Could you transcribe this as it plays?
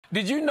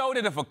Did you know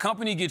that if a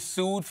company gets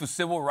sued for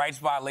civil rights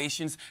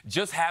violations,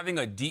 just having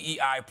a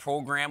DEI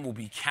program will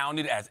be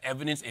counted as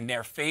evidence in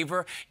their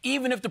favor,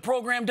 even if the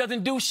program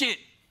doesn't do shit?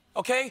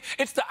 Okay?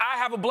 It's the I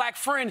have a black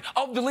friend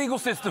of the legal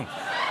system,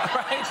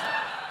 right?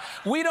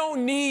 We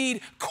don't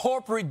need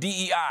corporate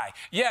DEI.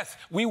 Yes,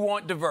 we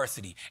want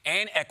diversity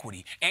and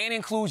equity and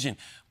inclusion,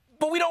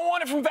 but we don't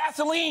want it from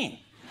Vaseline.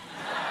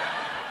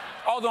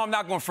 Although I'm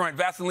not going to front,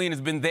 Vaseline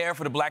has been there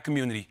for the black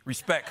community.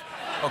 Respect,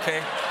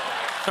 okay?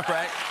 All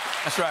right?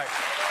 That's right.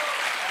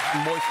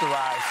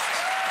 Moisturized,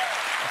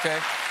 okay?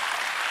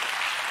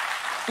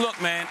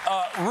 Look, man,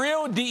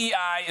 real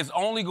DEI is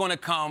only going to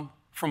come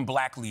from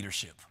black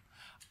leadership.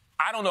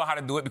 I don't know how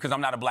to do it because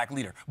I'm not a black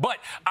leader, but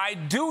I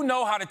do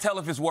know how to tell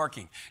if it's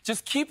working.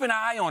 Just keep an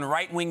eye on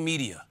right-wing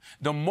media.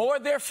 The more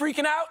they're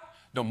freaking out,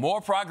 the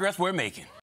more progress we're making.